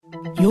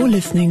You're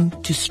listening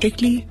to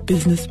Strictly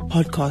Business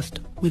Podcast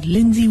with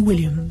Lindsay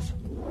Williams.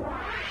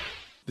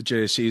 The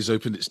JSE has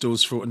opened its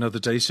doors for another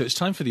day, so it's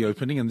time for the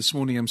opening. And this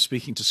morning I'm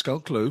speaking to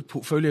Schalk Louw,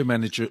 Portfolio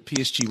Manager at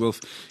PSG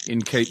Wealth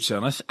in Cape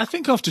Town. I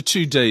think after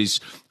 2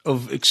 days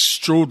of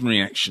extraordinary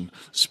action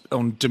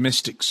on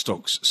domestic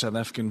stocks, South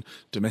African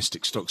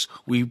domestic stocks,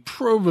 we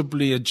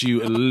probably are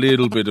due a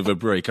little bit of a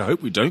break. I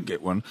hope we don't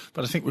get one,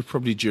 but I think we're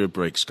probably due a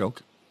break,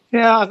 Schalk.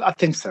 Yeah, I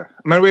think so. I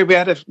mean, we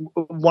had a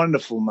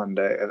wonderful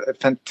Monday, a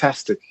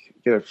fantastic.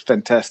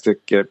 Monday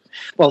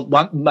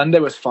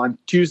was fine.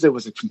 Tuesday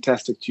was a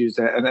fantastic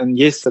Tuesday, and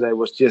yesterday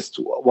was just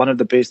one of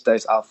the best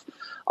days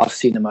I've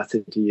seen in my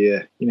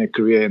 30-year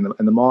career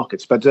in the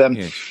markets. But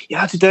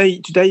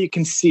today you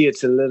can see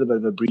it's a little bit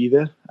of a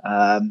breather.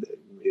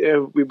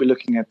 We were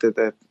looking at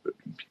the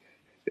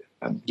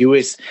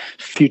US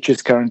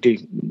futures currently,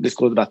 let's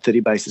call it about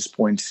 30 basis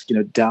points,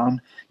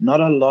 down. Not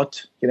a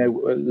lot.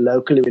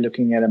 Locally we're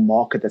looking at a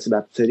market that's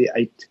about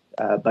 38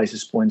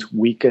 basis points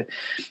weaker.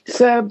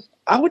 So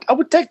I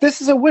would take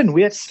this as a win.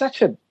 We had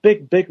such a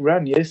big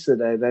run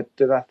yesterday that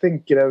I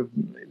think,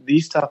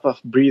 these type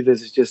of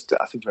breathers is just,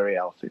 I think, very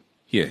healthy.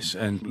 Yes,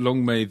 and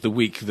long may the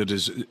week that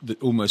is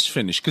almost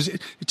finished. Because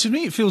to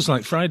me, it feels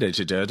like Friday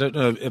today. I don't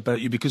know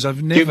about you, because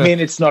I've never... You mean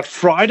it's not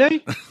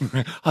Friday?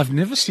 I've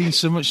never seen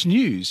so much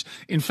news.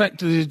 In fact,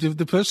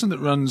 the person that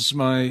runs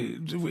my...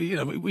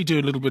 we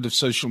do a little bit of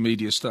social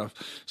media stuff.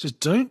 Says,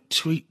 don't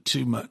tweet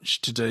too much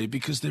today,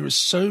 because there is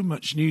so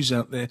much news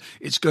out there,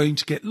 it's going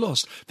to get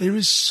lost. There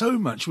is so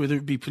much, whether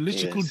it be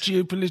political,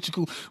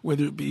 geopolitical,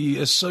 whether it be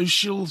a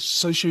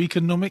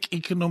socio-economic,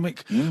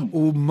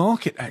 or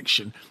market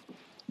action.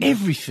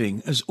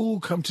 Everything has all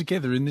come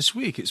together in this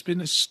week. It's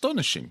been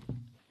astonishing.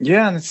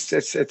 Yeah, and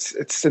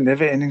it's a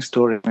never-ending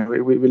story.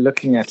 We're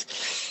looking at,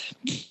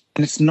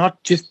 and it's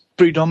not just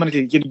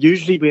predominantly.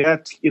 Usually we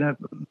had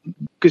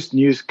good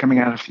news coming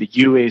out of the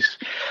US,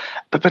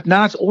 but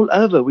now it's all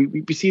over.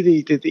 We see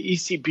the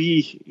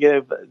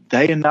ECB,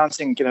 they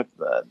announcing,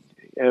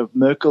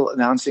 Merkel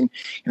announcing,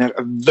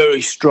 a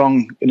very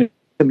strong,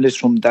 stimulus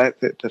from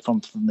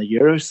the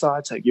euro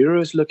side. So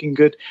euro is looking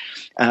good.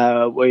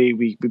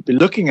 We've been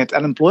looking at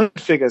unemployment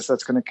figures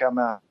that's going to come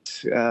out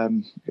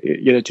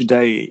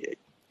today.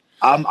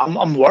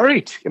 I'm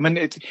worried. I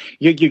mean,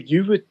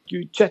 you were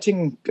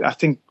chatting, I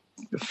think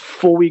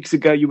 4 weeks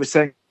ago, you were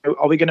saying,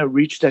 are we going to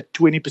reach that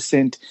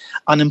 20%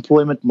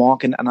 unemployment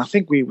mark? And I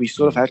think we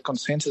sort of had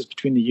consensus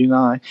between the you and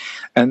I,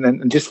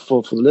 and just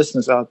for the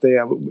listeners out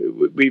there,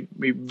 we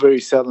very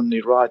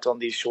seldomly write on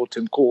these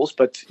short-term calls,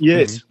 but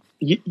yes. Mm-hmm.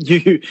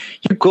 You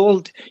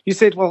called. You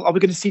said, "Well, are we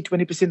going to see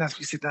 20%?"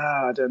 We said, "No,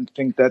 I don't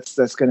think that's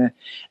going to."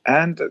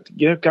 And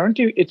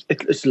currently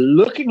it's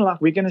looking like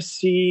we're going to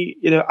see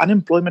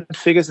unemployment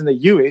figures in the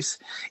US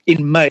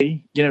in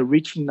May,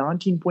 reaching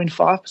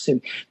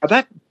 19.5%. Now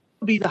that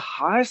would be the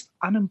highest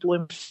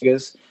unemployment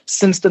figures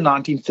since the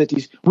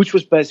 1930s, which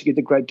was basically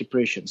the Great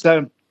Depression.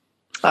 So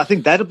I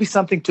think that'll be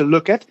something to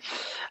look at.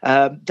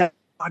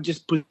 I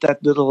just put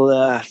that little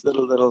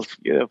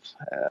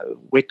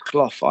wet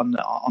cloth on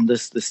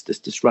this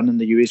run in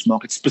the US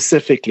market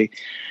specifically,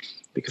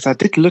 because I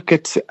did look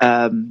at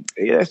I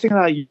think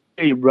I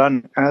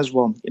run as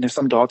well.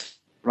 Some data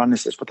run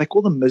is what they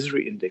call the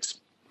misery index.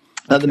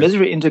 Now the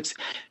misery index,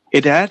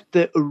 it had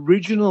the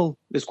original,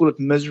 let's call it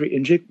misery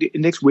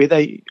index, where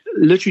they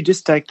literally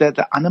just take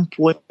the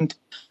unemployment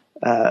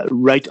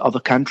rate of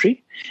a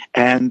country,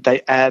 and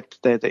they add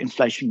the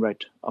inflation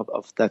rate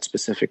of that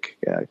specific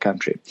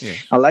country. Yeah.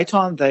 Now later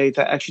on, they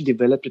actually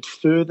developed it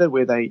further,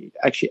 where they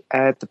actually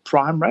add the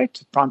prime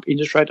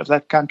interest rate of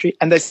that country,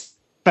 and they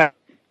the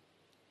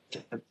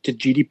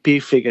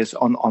GDP figures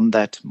on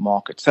that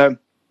market. So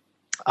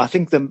I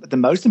think the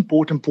most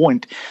important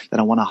point that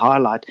I want to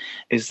highlight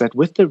is that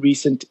with the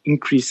recent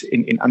increase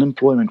in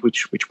unemployment,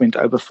 which went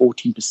over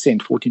 14%,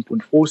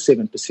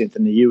 14.47%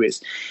 in the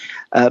US,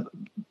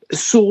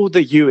 saw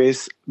the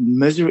US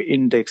misery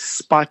index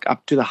spike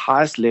up to the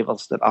highest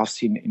levels that I've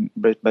seen in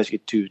basically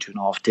two and a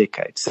half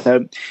decades.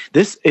 So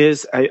this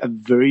is a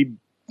very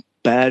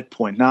bad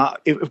point. Now,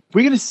 if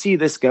we're going to see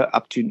this go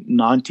up to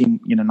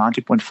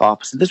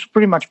 90.5%, this will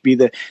pretty much be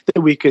the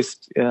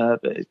weakest,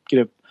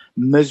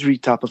 misery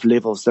type of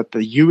levels that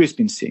the US has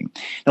been seeing.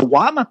 Now,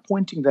 why am I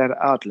pointing that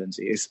out,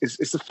 Lindsay, is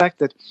the fact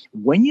that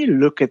when you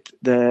look at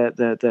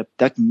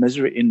that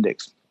misery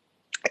index,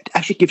 it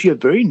actually gives you a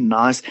very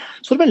nice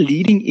sort of a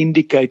leading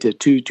indicator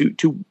to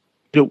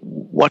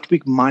what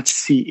we might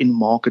see in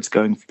markets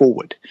going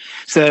forward.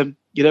 So,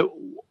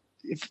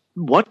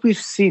 what we've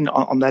seen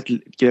on that,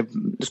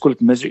 let's call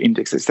it misery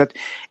index, is that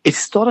it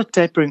started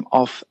tapering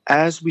off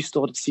as we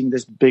started seeing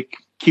this big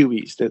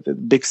QEs, the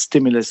big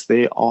stimulus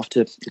there after,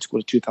 let's call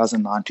it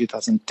 2009,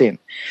 2010.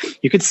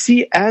 You could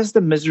see as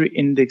the misery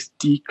index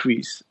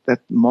decreased,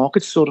 that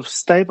markets sort of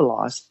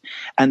stabilized,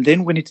 and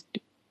then when it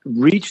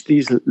reached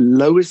these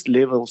lowest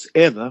levels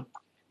ever,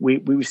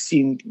 we've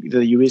seen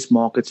the US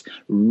markets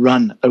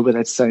run over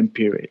that same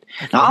period.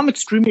 Okay. Now, I'm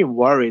extremely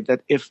worried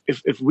that if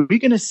we're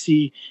going to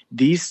see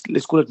these,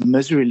 let's call it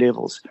misery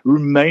levels,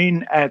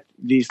 remain at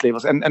these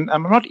levels, and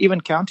I'm not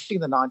even counting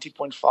the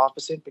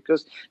 90.5%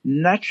 because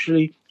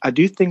naturally I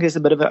do think there's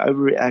a bit of an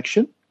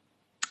overreaction.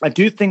 I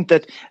do think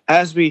that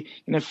as we,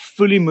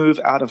 fully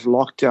move out of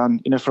lockdown,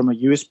 from a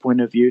US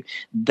point of view,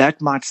 that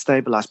might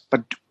stabilize.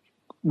 But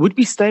would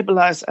we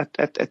stabilize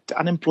at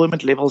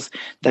unemployment levels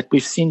that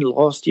we've seen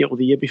last year or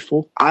the year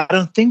before? I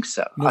don't think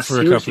so. Not for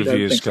a couple of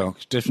years, Schalk.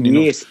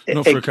 Definitely yes,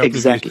 not for a couple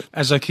exactly. of years.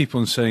 As I keep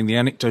on saying, the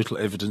anecdotal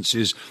evidence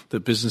is that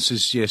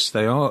businesses, yes,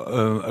 they are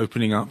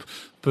opening up,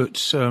 but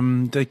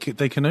they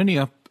can only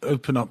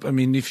open up. I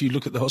mean, if you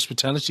look at the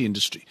hospitality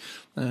industry,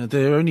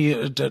 they're only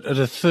at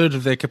a third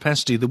of their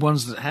capacity. The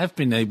ones that have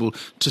been able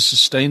to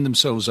sustain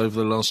themselves over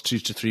the last 2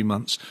 to 3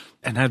 months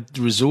and have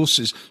the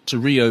resources to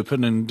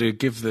reopen and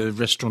give the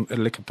restaurant a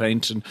lick of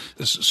paint and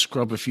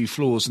scrub a few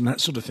floors and that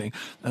sort of thing,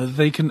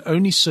 they can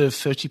only serve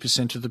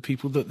 30% of the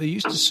people that they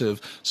used to serve.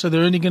 So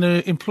they're only going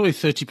to employ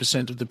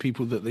 30% of the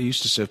people that they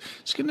used to serve.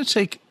 It's going to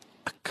take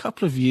a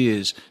couple of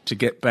years to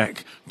get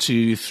back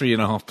to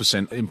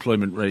 3.5%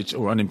 employment rate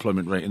or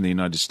unemployment rate in the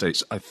United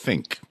States, I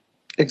think.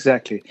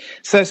 Exactly.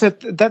 So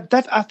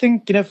that I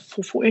think,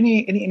 for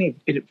any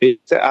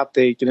investor out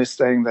there,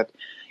 saying that,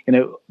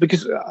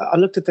 because I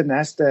looked at the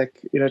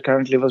Nasdaq,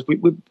 current levels,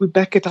 we're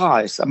back at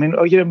highs. I mean,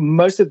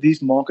 most of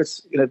these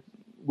markets,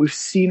 we've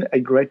seen a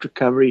great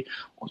recovery.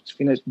 It's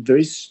been a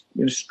very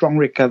strong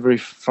recovery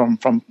from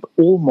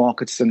all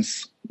markets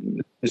since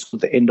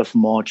the end of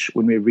March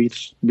when we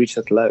reached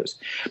that lows.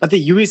 But the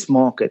US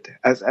market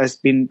has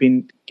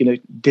been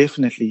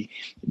definitely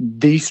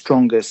the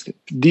strongest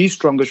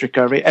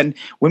recovery. And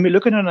when we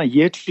look at it on a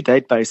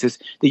year-to-date basis,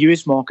 the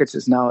US market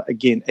is now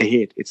again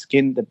ahead. It's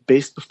again the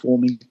best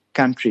performing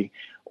country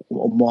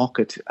or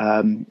market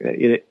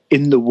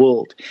in the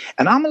world,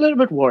 and I'm a little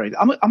bit worried.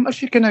 I'm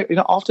actually going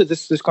to, after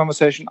this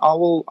conversation, I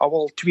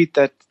will tweet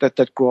that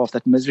graph,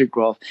 that misery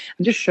graph,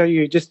 and just show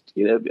you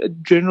a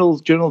general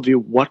view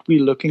what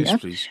we're looking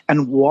at, please,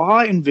 and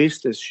why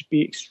investors should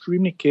be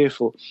extremely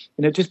careful.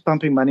 Just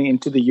pumping money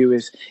into the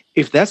US.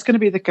 If that's going to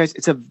be the case,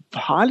 it's a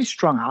highly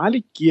strong,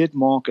 highly geared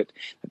market.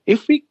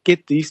 If we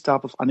get these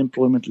type of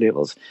unemployment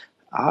levels,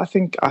 I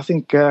think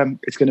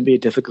it's going to be a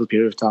difficult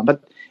period of time.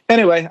 But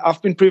anyway,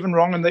 I've been proven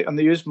wrong on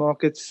the US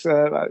markets.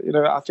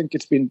 I think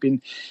it's been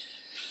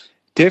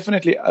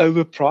definitely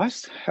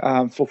overpriced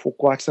for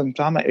quite some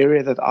time. An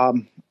area that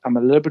I'm a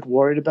little bit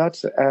worried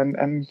about.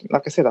 And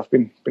like I said, I've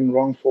been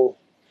wrong for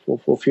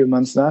a few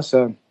months now.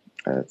 So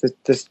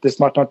this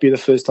might not be the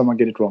first time I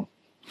get it wrong.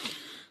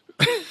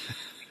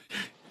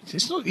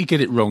 It's not that you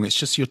get it wrong. It's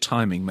just your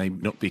timing may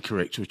not be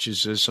correct, which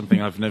is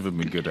something I've never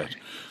been good at.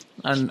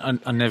 And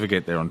I never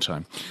get there on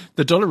time.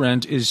 The dollar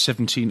rand is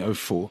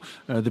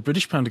 17.04. The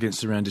British pound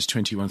against the rand is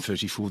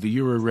 21.34. The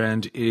euro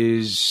rand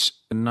is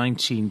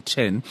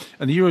 19.10.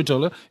 And the euro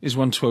dollar is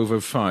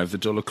 112.05. The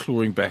dollar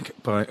clawing back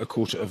by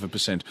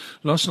 0.25%.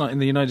 Last night in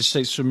the United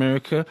States of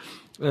America,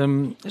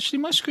 actually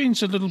my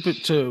screen's a little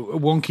bit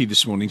wonky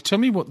this morning. Tell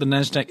me what the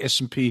Nasdaq,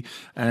 S&P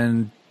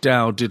and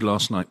Dow did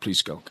last night,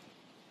 please, Schalk.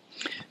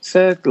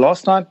 So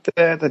last night,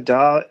 the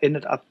Dow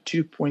ended up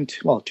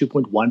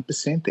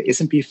 2.1%. The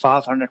S&P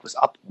 500 was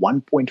up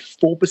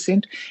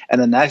 1.4%,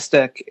 and the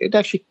Nasdaq, it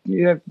actually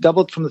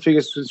doubled from the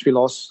figures since we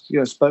last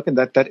spoken.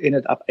 That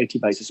ended up 80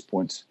 basis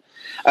points.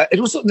 It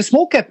was the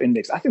small cap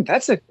index. I think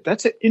that's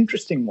an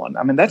interesting one.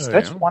 I mean,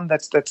 that's one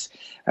that's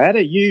had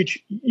a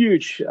huge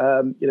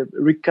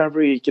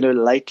recovery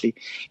lately.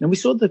 And we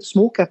saw the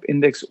small cap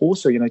index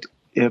also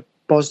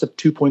positive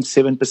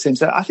 2.7%.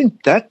 So I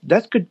think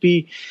that could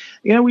be,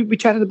 we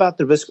chatted about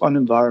the risk on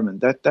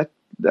environment.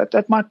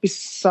 That might be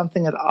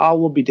something that I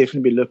will be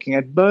definitely be looking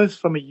at, both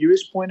from a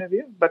US point of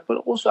view, but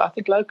also I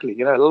think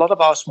locally. A lot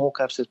of our small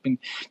caps has been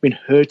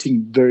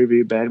hurting very,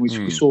 very bad.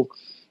 We saw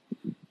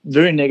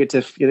very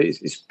negative,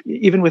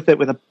 even with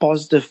a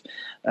positive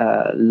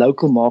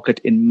local market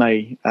in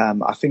May.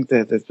 I think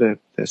the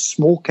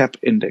small cap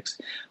index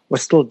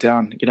was still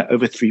down,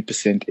 over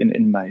 3%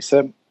 in May.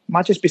 So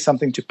might just be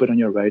something to put on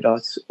your radar.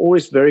 It's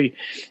always very,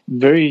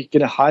 very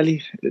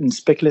highly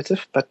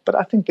speculative, but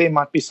I think there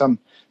might be some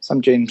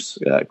gems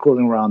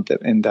crawling around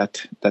in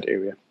that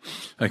area.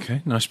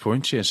 Okay, nice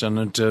point. Yes, and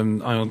I'm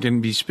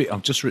going to be.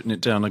 I've just written it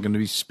down. I'm going to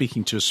be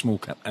speaking to a small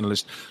cap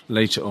analyst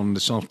later on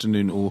this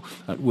afternoon, or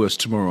at worst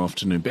tomorrow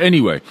afternoon. But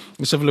anyway,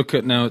 let's have a look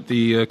at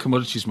the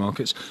commodities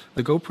markets.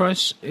 The gold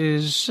price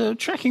is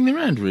tracking the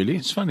rand. Really,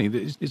 it's funny.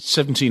 It's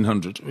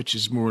 1,700, which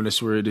is more or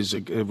less where it is,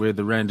 where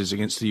the rand is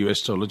against the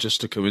US dollar.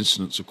 Just a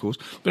coincidence, of course.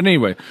 But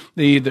anyway,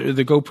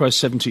 the gold price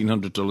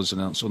 $1,700 an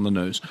ounce on the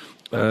nose.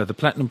 The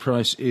platinum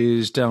price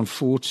is down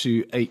 4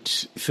 to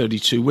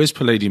 8.32. Where's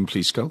palladium,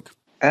 please, Schalk?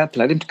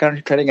 Palladium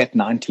currently trading at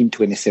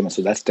 19.27,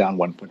 so that's down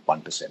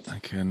 1.1%.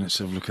 Okay, and let's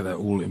have a look at that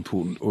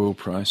all-important oil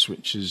price,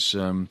 which is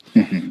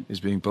is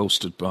being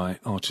bolstered by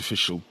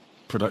artificial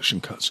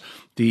production cuts.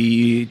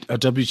 The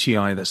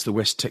WTI, that's the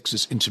West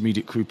Texas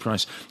Intermediate crude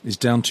price, is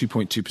down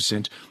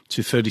 2.2%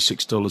 to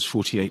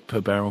 $36.48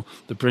 per barrel.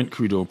 The Brent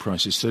crude oil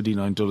price is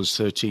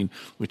 $39.13,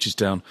 which is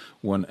down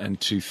 1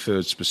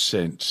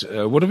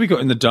 2/3%. What have we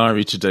got in the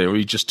diary today, or are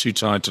you just too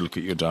tired to look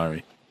at your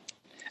diary?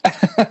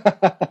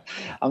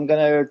 I'm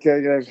going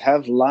to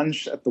have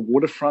lunch at the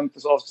waterfront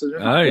this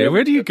afternoon. Oh, yeah.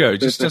 Where do you go?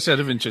 Just out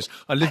of interest.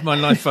 I live my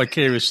life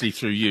vicariously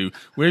through you.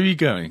 Where are you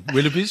going?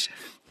 Willoughby's?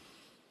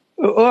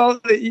 Well,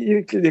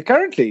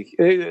 currently,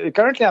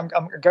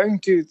 I'm going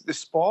to the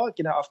spa.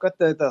 I've got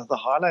the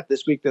highlight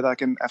this week that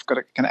can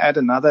add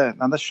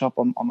another shop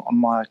on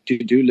my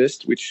to-do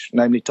list, which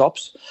namely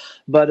Tops.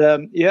 But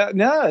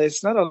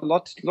it's not a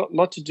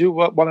lot to do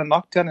while I'm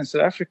locked down in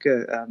South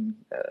Africa,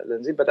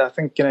 Lindsay. But I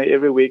think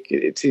every week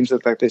it seems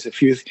that there's a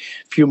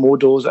few more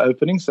doors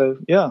opening. So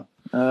yeah.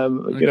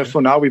 Okay.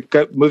 For now, we're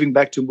moving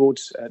back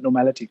towards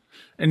normality.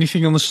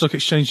 Anything on the stock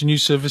exchange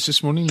news service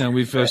this morning? Now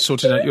we've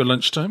sorted out your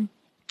lunchtime.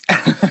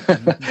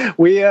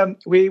 we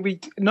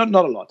not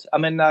a lot. I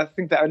mean, I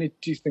think the only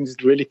two things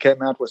that really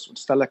came out was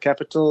Stellar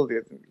Capital,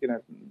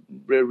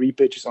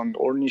 repurchase on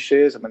ordinary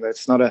shares. I mean,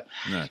 that's not a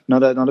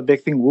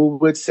big thing.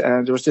 Woolworths,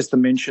 there was just a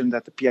mention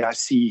that the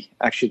PIC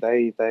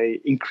actually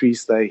they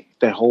increased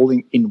their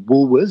holding in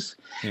Woolworths.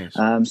 Yes.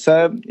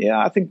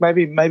 I think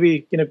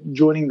maybe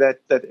joining that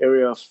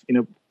area of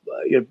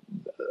a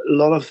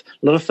lot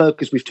of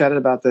focus. We've chatted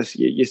about this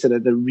yesterday.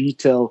 The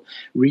retail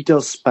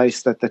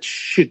space that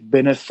should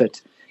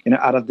benefit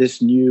out of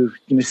this new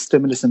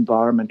stimulus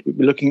environment.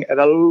 We're looking at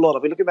over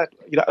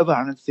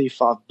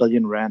 135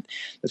 billion rand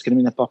that's going to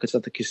be in the pockets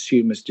of the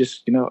consumers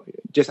just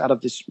out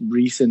of this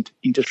recent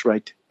interest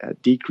rate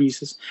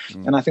decreases.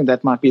 And I think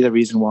that might be the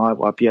reason why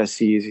PIC has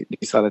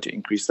decided to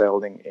increase their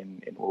holding in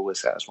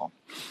Woolworths as well.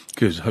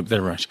 Good, hope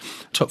they're right.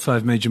 Top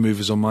 5 major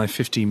movers on my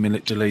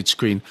 15-minute delayed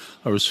screen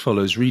are as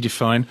follows.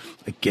 Redefine,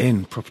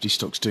 again, property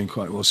stocks doing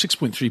quite well.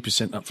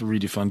 6.3% up for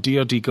Redefine.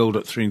 DRD Gold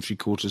up 3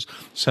 3/4.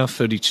 South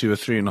 32, a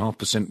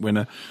 3.5%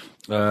 winner.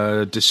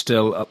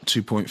 Distel up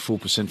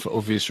 2.4% for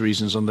obvious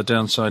reasons. On the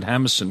downside,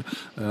 Hammerson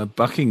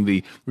bucking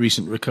the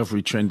recent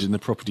recovery trend in the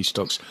property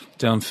stocks,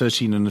 down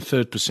 13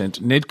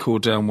 1/3%.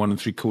 Nedcor down 1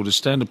 3/4.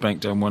 Standard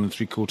Bank down 1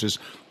 3/4.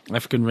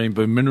 African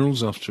Rainbow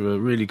Minerals, after a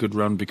really good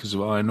run because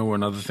of iron ore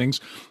and other things,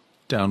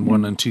 down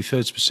 1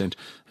 2/3%.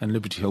 And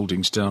Liberty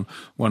Holdings down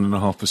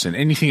 1.5%.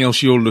 Anything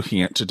else you're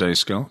looking at today,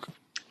 Schalk?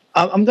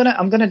 I'm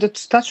gonna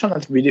just touch on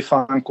that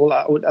Redefine call.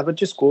 I would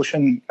just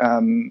caution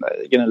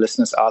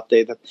listeners out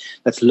there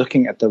that's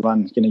looking at the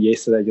run.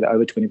 Yesterday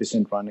over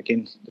 20% run,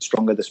 again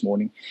stronger this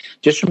morning.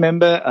 Just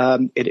remember,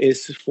 it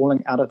is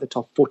falling out of the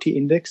top 40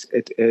 index.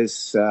 It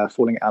is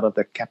falling out of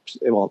the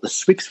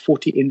Swix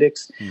 40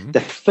 index, the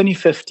FINI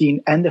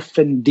 15 and the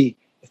FIND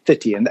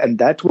 30, and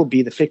that will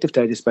be the effective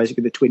date is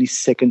basically the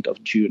 22nd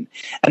of June,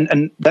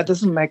 and that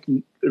doesn't make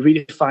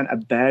Redefine a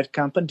bad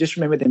company. Just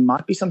remember there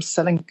might be some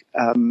selling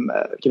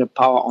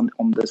power on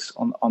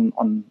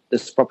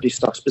this property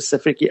stock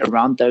specifically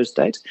around those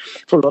dates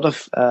for a lot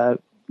of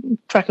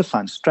tracker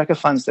funds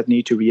that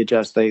need to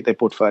readjust their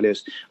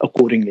portfolios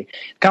accordingly.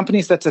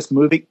 Companies that's just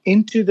moving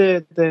into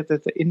the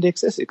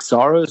indexes.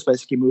 Exxaro is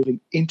basically moving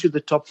into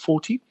the top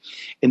 40.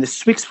 In the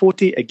Swix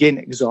 40, again,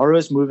 Exxaro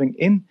is moving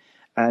in.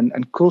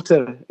 And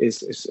Quilter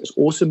is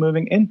also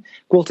moving in.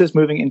 Quilter is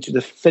moving into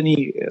the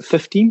FINI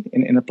 15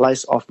 in a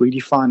place of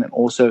Redefine, and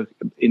also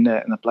in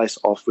a place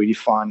of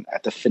Redefine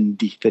at the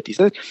FIND 30.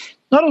 So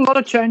not a lot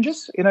of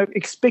changes,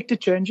 expected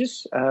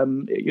changes.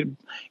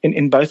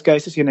 In both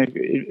cases,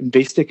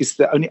 Investec is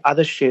the only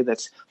other share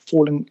that's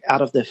falling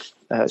out of the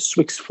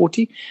Swix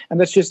 40, and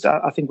that's just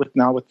I think with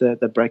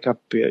the breakup,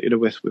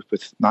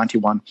 with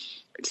 91,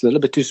 it's a little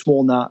bit too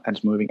small now, and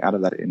it's moving out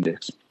of that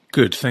index.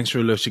 Good. Thanks for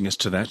alerting us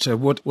to that.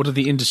 What are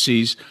the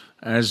indices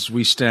as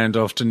we stand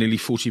after nearly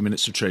 40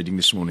 minutes of trading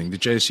this morning, the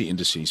JSE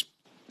indices?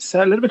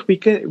 So a little bit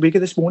weaker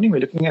this morning.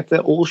 We're looking at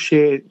the all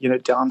share,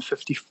 down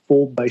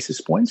 54 basis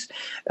points,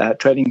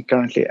 trading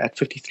currently at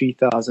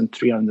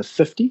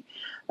 53,350.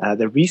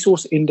 The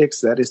resource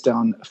index, that is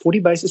down 40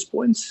 basis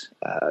points.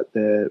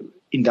 The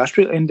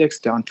industrial index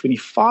down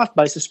 25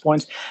 basis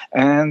points.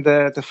 And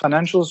the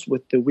financials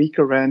with the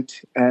weaker rand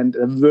and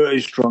a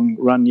very strong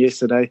run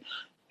yesterday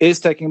is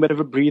taking a bit of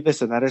a breather,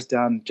 so that is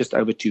down just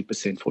over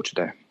 2% for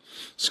today.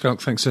 Schalk,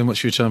 thanks so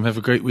much for your time. Have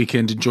a great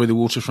weekend. Enjoy the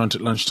waterfront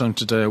at lunchtime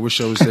today. I wish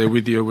I was there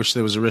with you. I wish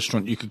there was a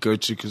restaurant you could go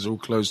to, because they're all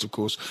closed, of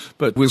course.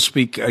 But we'll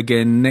speak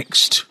again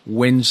next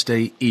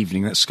Wednesday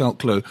evening. That's Schalk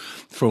Louw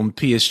from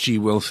PSG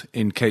Wealth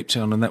in Cape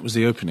Town, and that was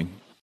the opening.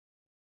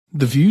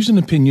 The views and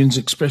opinions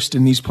expressed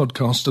in these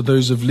podcasts are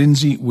those of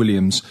Lindsay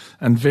Williams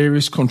and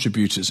various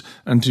contributors,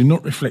 and do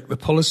not reflect the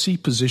policy,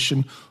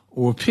 position,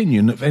 or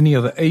opinion of any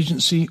other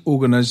agency,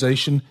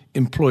 organisation,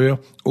 employer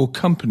or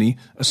company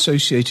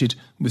associated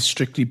with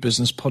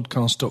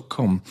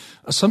strictlybusinesspodcast.com.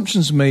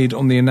 Assumptions made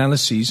on the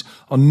analyses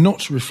are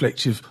not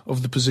reflective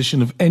of the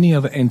position of any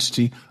other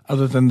entity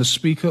other than the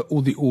speaker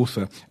or the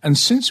author. And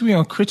since we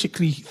are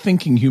critically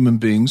thinking human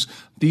beings,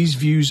 these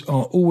views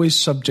are always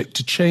subject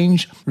to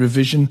change,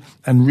 revision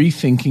and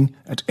rethinking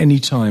at any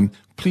time.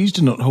 please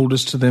do not hold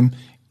us to them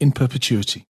in perpetuity.